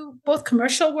had to do both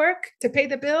commercial work to pay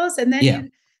the bills, and then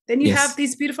you have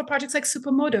these beautiful projects like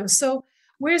Supermoto. So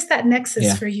Where's that nexus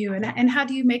Yeah. for you? And how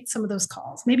do you make some of those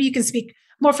calls? Maybe you can speak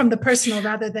more from the personal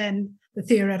rather than the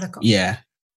theoretical. Yeah.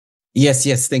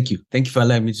 Yes. Thank you. Thank you for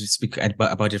allowing me to speak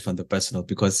about it from the personal,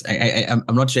 because I'm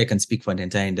not sure I can speak for the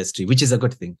entire industry, which is a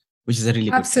good thing, which is a really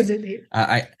good thing. Absolutely.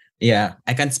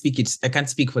 I can't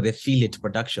speak for the affiliate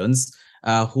productions,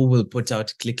 who will put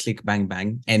out click, bang,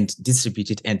 bang, and distribute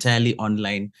it entirely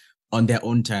online on their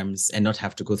own terms and not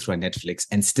have to go through a Netflix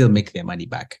and still make their money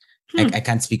back. I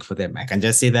can't speak for them. I can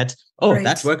just say that, Right.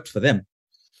 that worked for them.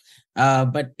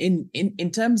 But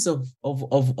in terms of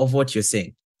what you're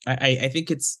saying, I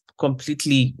think it's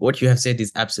completely, what you have said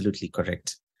is absolutely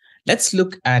correct. Let's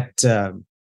look at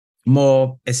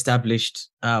more established,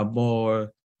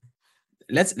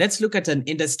 let's look at an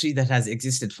industry that has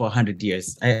existed for 100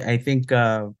 years. I think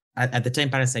at the time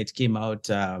Parasite came out,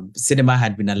 cinema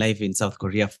had been alive in South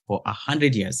Korea for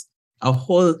 100 years, a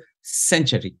whole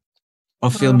century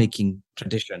of filmmaking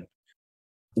tradition.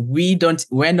 We're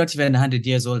not even 100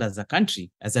 years old as a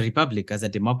country, as a republic, as a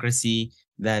democracy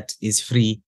that is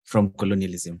free from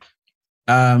colonialism.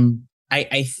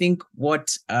 I think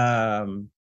what allow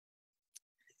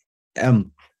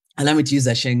me to use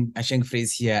a Sheng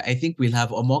phrase here. I think we'll have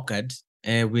omokad,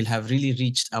 we'll have really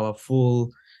reached our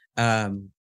full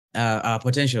our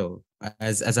potential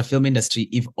as a film industry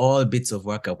if all bits of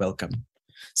work are welcome.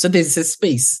 So there's this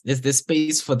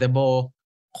space for the more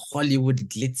Hollywood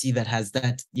glitzy that has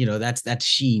that, that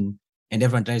sheen, and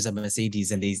everyone drives a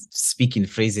Mercedes and they speak in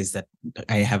phrases that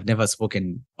I have never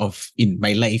spoken of in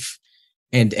my life.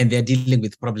 And they're dealing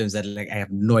with problems that, like, I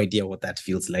have no idea what that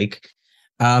feels like.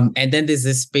 And then there's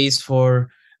this space for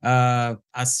a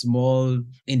small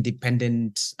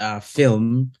independent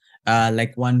film,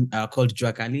 like one called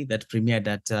Juakali that premiered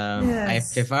at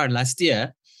IFFR last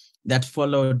year, that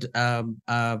followed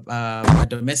a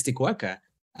domestic worker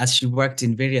as she worked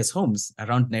in various homes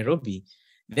around Nairobi.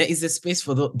 There is a space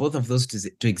for both of those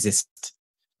to exist.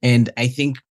 And I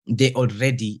think they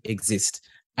already exist.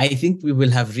 I think we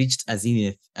will have reached a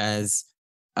zenith as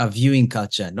a viewing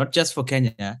culture, not just for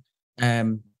Kenya,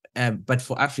 but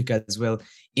for Africa as well,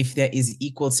 if there is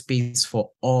equal space for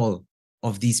all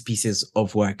of these pieces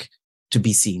of work to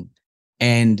be seen.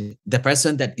 And the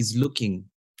person that is looking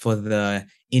for the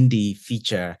indie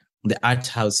feature, the art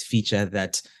house feature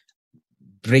that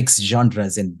breaks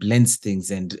genres and blends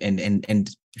things and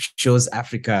shows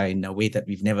Africa in a way that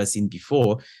we've never seen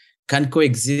before, can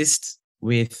coexist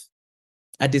with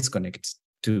a disconnect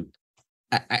too.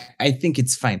 I think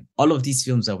it's fine. All of these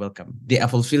films are welcome. They are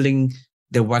fulfilling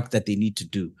the work that they need to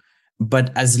do.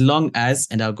 But as long as,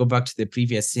 and I'll go back to the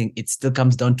previous thing, it still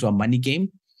comes down to a money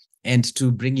game. And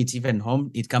to bring it even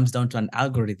home, it comes down to an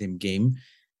algorithm game.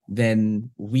 Then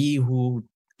we who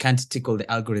can't tickle the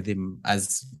algorithm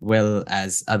as well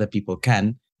as other people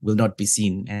can will not be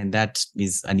seen. And that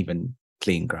is uneven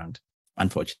playing ground,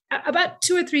 unfortunately. About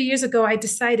 2 or 3 years ago, I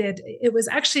decided, it was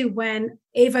actually when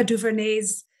Ava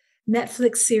DuVernay's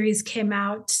Netflix series came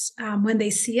out, When They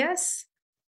See Us.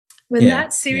 When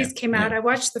that series came out, I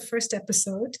watched the first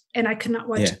episode and I could not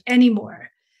watch any more.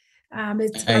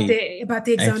 It's about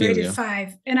the exonerated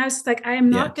five. And I was like, I am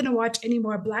not going to watch any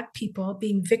more Black people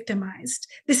being victimized.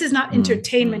 This is not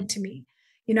entertainment to me.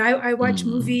 You know, I watch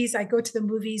movies, I go to the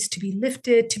movies to be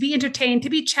lifted, to be entertained, to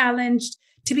be challenged,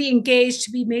 to be engaged,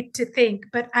 to be made to think.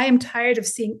 But I am tired of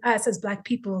seeing us as Black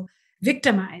people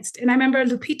victimized. And I remember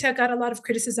Lupita got a lot of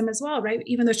criticism as well, right?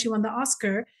 Even though she won the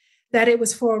Oscar, that it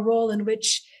was for a role in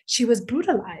which she was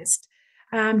brutalized.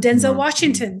 Denzel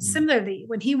Washington, similarly,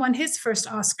 when he won his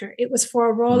first Oscar, it was for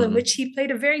a role in which he played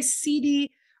a very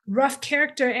seedy, rough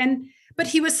character. But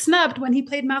he was snubbed when he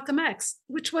played Malcolm X,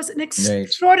 which was an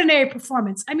extraordinary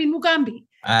performance. I mean, Mugambi.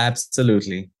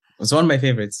 Absolutely. It was one of my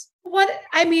favorites.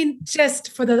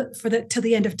 Just for the till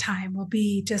the end of time will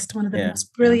be just one of the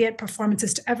most brilliant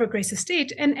performances to ever grace a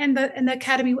stage. And the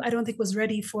Academy, I don't think, was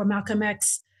ready for Malcolm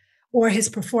X or his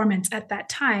performance at that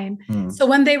time. So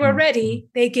when they were ready,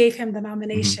 they gave him the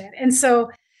nomination. And so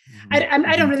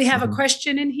I don't really have a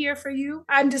question in here for you.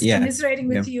 I'm just commiserating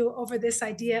with you over this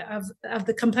idea of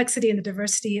the complexity and the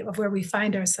diversity of where we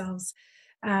find ourselves.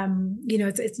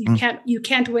 You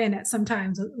can't win at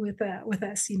sometimes with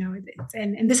us,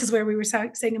 and this is where we were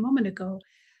saying a moment ago,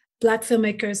 Black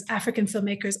filmmakers, African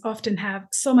filmmakers often have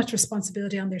so much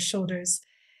responsibility on their shoulders.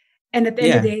 And at the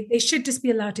end of the day, they should just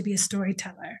be allowed to be a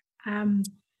storyteller.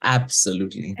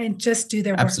 Absolutely. And just do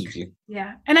their work. Absolutely.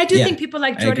 Yeah. And I do think people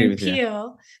like Jordan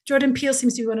Peele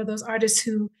seems to be one of those artists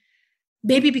who,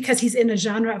 maybe because he's in a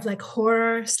genre of like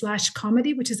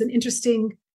horror/comedy, which is an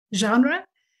interesting genre,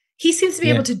 he seems to be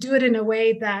able to do it in a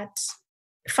way that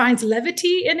finds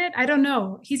levity in it. I don't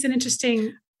know. He's an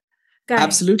interesting guy.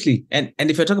 Absolutely. And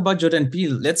if I talk about Jordan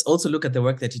Peele, let's also look at the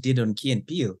work that he did on Key and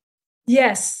Peele.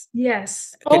 Yes.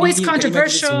 Always Can you imagine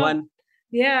this controversial. one?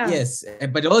 Yeah. Yes,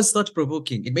 but always thought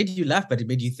provoking. It made you laugh, but it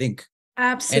made you think.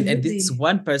 Absolutely. And this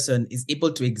one person is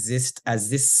able to exist as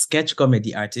this sketch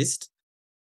comedy artist,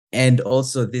 and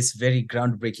also this very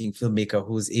groundbreaking filmmaker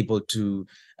who's able to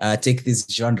take these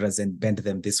genres and bend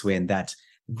them this way and that.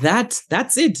 That's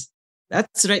it.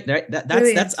 That's right.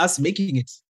 That's us making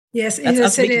it. Yes, that's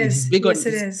us making it. He's big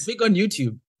on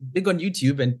YouTube. Big on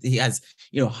YouTube, and he has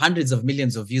hundreds of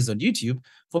millions of views on YouTube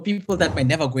for people that might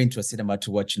never go into a cinema to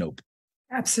watch Nope.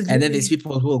 Absolutely. And then there's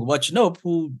people who will watch Nope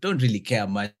who don't really care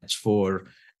much for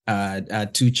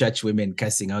two church women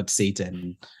cussing out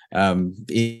Satan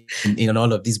in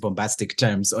all of these bombastic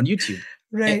terms on YouTube.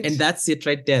 Right. And that's it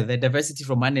right there. The diversity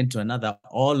from one end to another,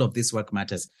 all of this work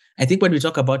matters. I think when we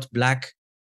talk about Black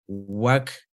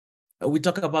work, we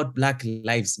talk about Black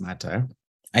Lives Matter.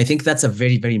 I think that's a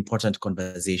very, very important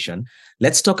conversation.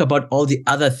 Let's talk about all the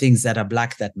other things that are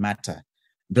Black that matter.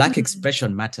 Black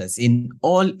expression matters in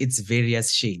all its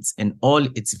various shades and all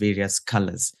its various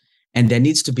colors. And there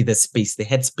needs to be the space, the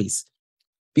headspace.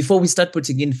 Before we start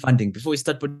putting in funding, before we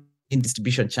start putting in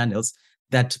distribution channels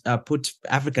that put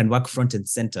African work front and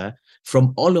center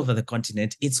from all over the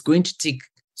continent, it's going to take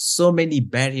so many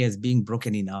barriers being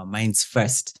broken in our minds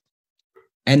first.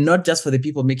 And not just for the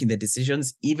people making the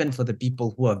decisions, even for the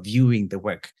people who are viewing the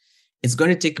work. It's going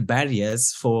to take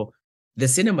barriers for the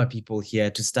cinema people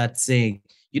here to start saying,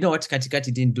 you know what,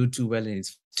 Katikati didn't do too well in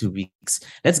its 2 weeks.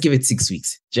 Let's give it 6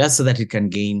 weeks, just so that it can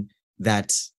gain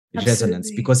that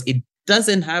resonance, because it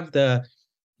doesn't have the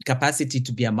capacity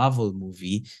to be a Marvel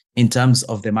movie in terms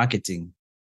of the marketing.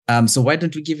 So why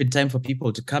don't we give it time for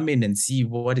people to come in and see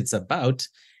what it's about,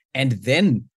 and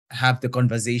then have the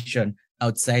conversation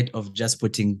outside of just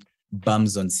putting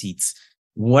bums on seats?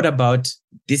 What about,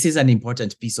 this is an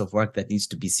important piece of work that needs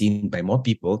to be seen by more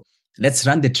people. Let's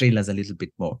run the trailers a little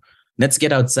bit more. Let's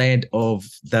get outside of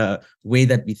the way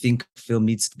that we think film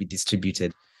needs to be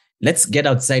distributed. Let's get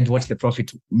outside what the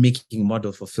profit-making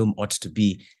model for film ought to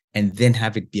be, and then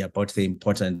have it be about the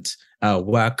important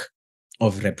work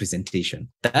of representation.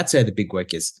 That's where the big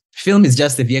work is. Film is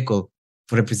just the vehicle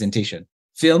for representation.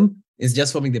 Film is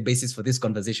just forming the basis for this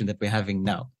conversation that we're having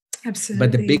now. Absolutely.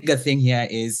 But the bigger thing here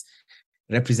is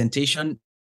representation,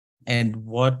 and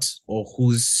what or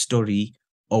whose story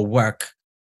or work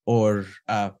or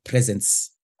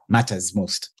presence matters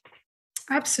most.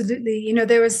 Absolutely.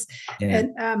 There was,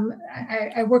 and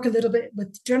I work a little bit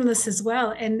with journalists as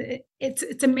well, and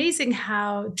it's amazing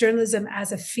how journalism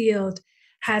as a field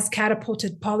has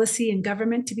catapulted policy and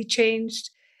government to be changed.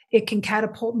 It can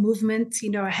catapult movements.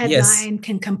 A headline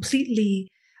can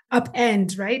completely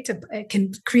upend, right? It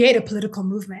can create a political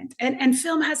movement, and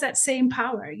film has that same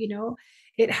power.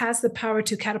 It has the power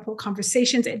to catapult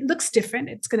conversations. It looks different.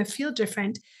 It's going to feel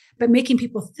different. But making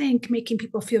people think, making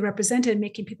people feel represented,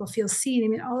 making people feel seen. I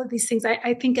mean, all of these things,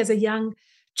 I think as a young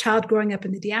child growing up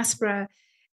in the diaspora,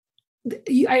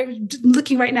 I'm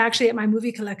looking right now actually at my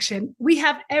movie collection. We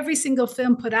have every single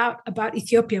film put out about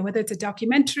Ethiopia, whether it's a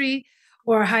documentary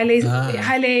or Haile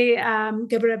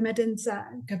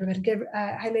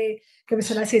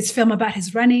Gebreselassie's film about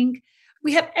his running.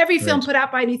 We have every film put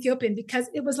out by an Ethiopian, because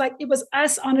it was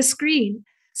us on a screen.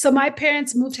 So my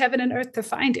parents moved heaven and earth to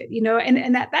find it,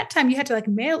 and at that time you had to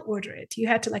mail order it. You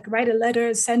had to write a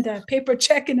letter, send a paper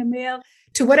check in the mail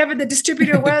to whatever the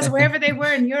distributor was, wherever they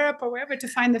were in Europe or wherever, to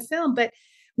find the film. But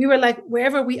we were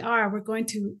wherever we are, we're going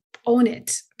to own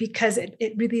it, because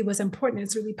it really was important.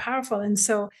 It's really powerful. And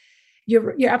so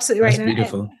you're absolutely right. That's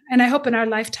beautiful. And I hope in our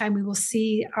lifetime, we will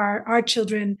see our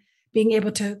children being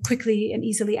able to quickly and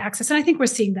easily access. And I think we're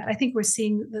seeing that. I think we're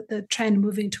seeing the trend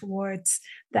moving towards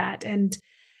that. And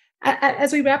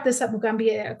as we wrap this up,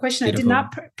 Mugambi, a question beautiful. I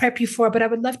did not prep you for, but I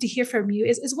would love to hear from you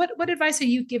is what advice are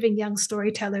you giving young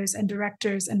storytellers and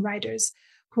directors and writers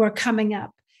who are coming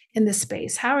up in this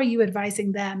space? How are you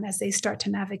advising them as they start to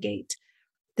navigate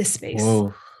this space?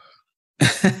 Whoa.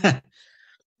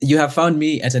 You have found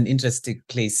me at an interesting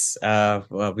place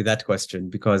with that question,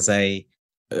 because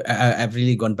I've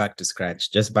really gone back to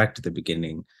scratch, just back to the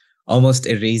beginning, almost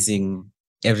erasing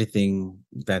everything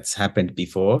that's happened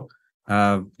before.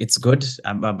 It's good.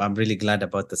 I'm really glad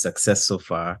about the success so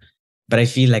far, but I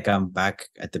feel like I'm back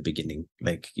at the beginning,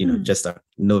 just a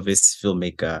novice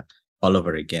filmmaker all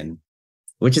over again,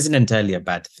 which isn't entirely a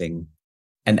bad thing.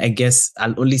 And I guess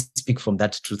I'll only speak from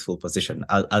that truthful position.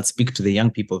 I'll speak to the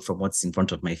young people from what's in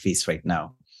front of my face right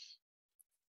now.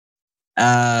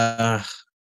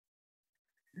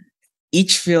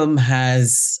 Each film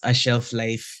has a shelf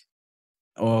life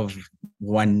of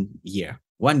 1 year,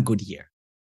 one good year.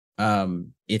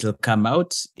 It'll come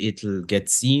out, it'll get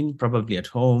seen probably at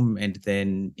home, and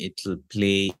then it'll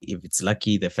play, if it's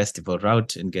lucky, the festival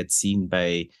route and get seen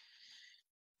by,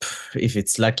 if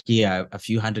it's lucky, a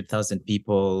few 100,000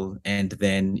 people, and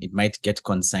then it might get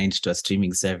consigned to a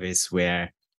streaming service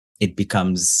where it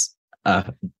becomes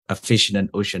a fish in an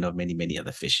ocean of many, many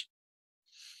other fish.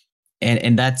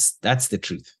 And that's the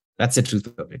truth. That's the truth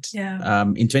of it. Yeah.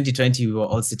 In 2020, we were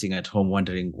all sitting at home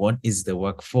wondering, what is the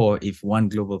work for if one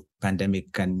global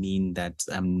pandemic can mean that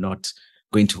I'm not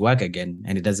going to work again,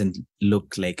 and it doesn't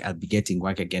look like I'll be getting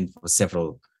work again for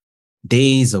several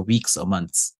days or weeks or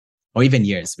months or even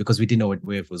years, because we didn't know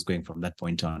where it was going from that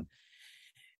point on.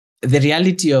 The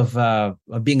reality of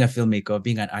being a filmmaker or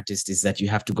being an artist is that you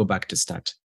have to go back to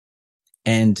start.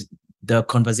 And the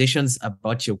conversations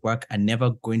about your work are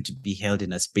never going to be held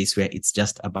in a space where it's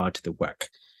just about the work.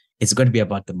 It's going to be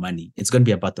about the money. It's going to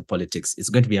be about the politics. It's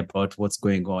going to be about what's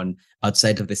going on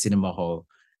outside of the cinema hall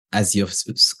as your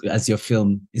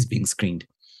film is being screened.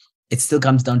 It still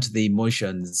comes down to the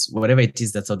emotions, whatever it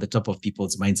is that's on the top of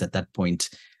people's minds at that point.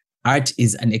 Art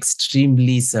is an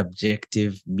extremely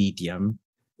subjective medium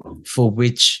for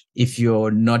which, if you're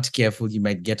not careful, you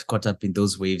might get caught up in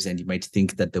those waves and you might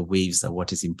think that the waves are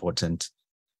what is important.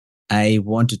 I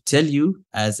want to tell you,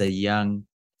 as a young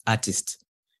artist,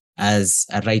 as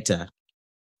a writer,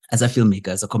 as a filmmaker,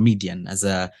 as a comedian, as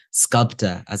a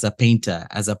sculptor, as a painter,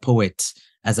 as a poet,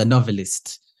 as a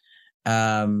novelist,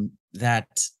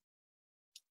 that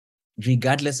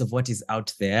regardless of what is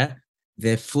out there,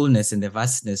 the fullness and the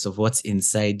vastness of what's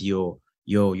inside your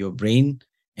brain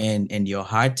and your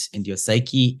heart and your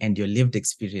psyche and your lived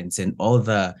experience and all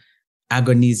the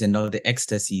agonies and all the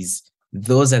ecstasies,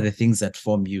 those are the things that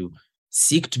form you.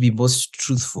 Seek to be most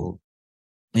truthful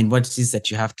in what it is that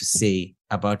you have to say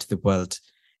about the world,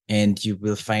 and you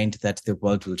will find that the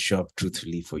world will show up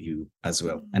truthfully for you as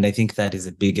well. And I think that is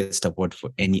the biggest award for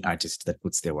any artist that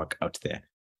puts their work out there.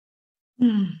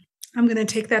 I'm going to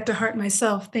take that to heart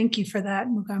myself. Thank you for that,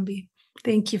 Mugambi.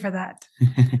 Thank you for that.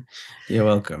 You're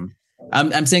welcome.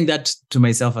 I'm saying that to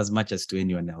myself as much as to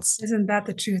anyone else. Isn't that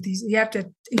the truth? You have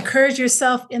to encourage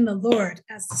yourself in the Lord,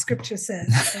 as the scripture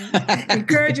says.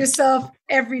 Encourage yourself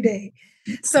every day.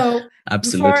 So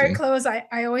Absolutely. Before I close,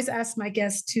 I always ask my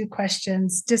guests 2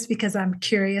 questions just because I'm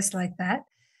curious like that.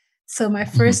 So my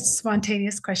first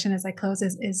spontaneous question as I close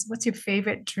is what's your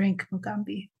favorite drink,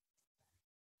 Mugambi?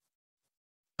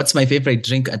 What's my favorite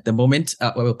drink at the moment?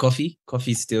 Well, coffee.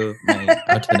 Coffee is still my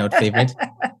out favorite.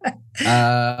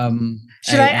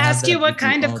 Should I ask you what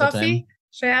kind of coffee?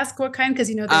 Should I ask what kind? Because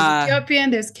there's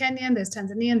Ethiopian, there's Kenyan, there's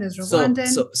Tanzanian, there's Rwandan.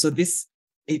 So this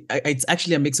it's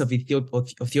actually a mix of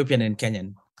Ethiopian and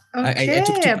Kenyan. Okay, I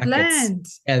took 2 a blend.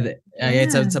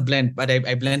 It's a blend, but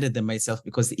I blended them myself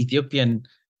because the Ethiopian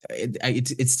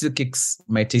it still kicks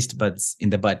my taste buds in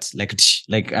the butt,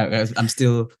 like I'm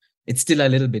still. It's still a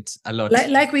little bit, a lot.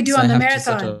 Like we do on the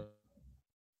marathon.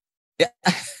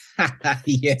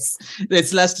 Yes.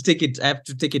 It's last to take it. I have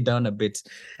to take it down a bit.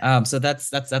 So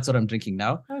that's what I'm drinking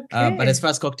now. Okay. But as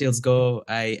far as cocktails go,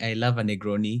 I love a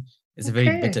Negroni. It's a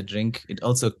very bitter drink. It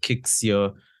also kicks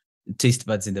your taste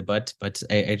buds in the butt, but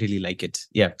I really like it.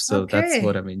 Yeah. So that's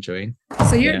what I'm enjoying.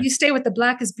 So you stay with the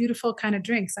black is beautiful kind of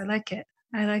drinks. I like it.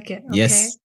 Okay.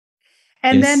 Yes.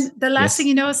 And then the last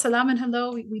thing salam and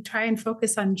hello, we try and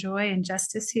focus on joy and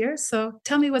justice here. So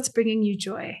tell me what's bringing you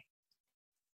joy.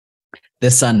 The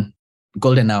sun,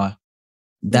 golden hour.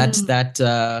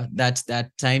 That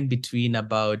time between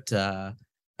about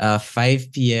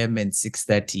 5 p.m. and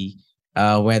 6:30,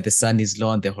 where the sun is low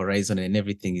on the horizon and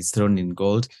everything is thrown in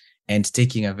gold, and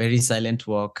taking a very silent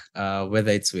walk,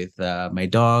 whether it's with my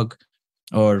dog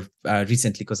or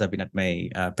recently because I've been at my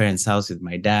parents' house with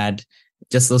my dad.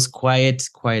 Just those quiet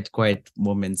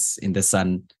moments in the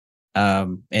sun,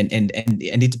 and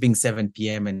it being 7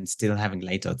 p.m. and still having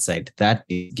light outside. That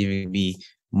is giving me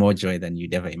more joy than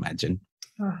you'd ever imagine.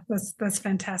 Oh, that's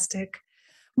fantastic.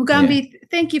 Mugambi,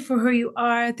 thank you for who you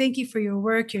are. Thank you for your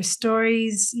work, your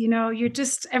stories. You're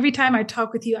just, every time I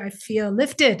talk with you, I feel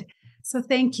lifted. So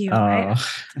thank you.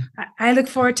 I look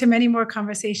forward to many more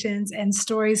conversations and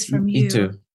stories from you. Me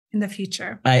too. In the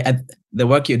future. The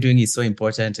work you're doing is so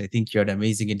important. I think you're an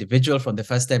amazing individual. From the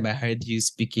first time I heard you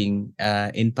speaking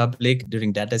in public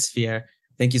during Datasphere,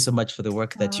 thank you so much for the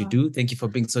work that you do. Thank you for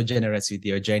being so generous with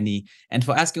your journey and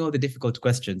for asking all the difficult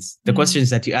questions. The questions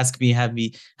that you ask me have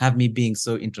me being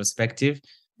so introspective.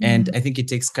 And I think it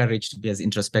takes courage to be as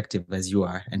introspective as you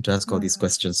are and to ask all these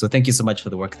questions. So thank you so much for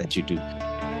the work that you do.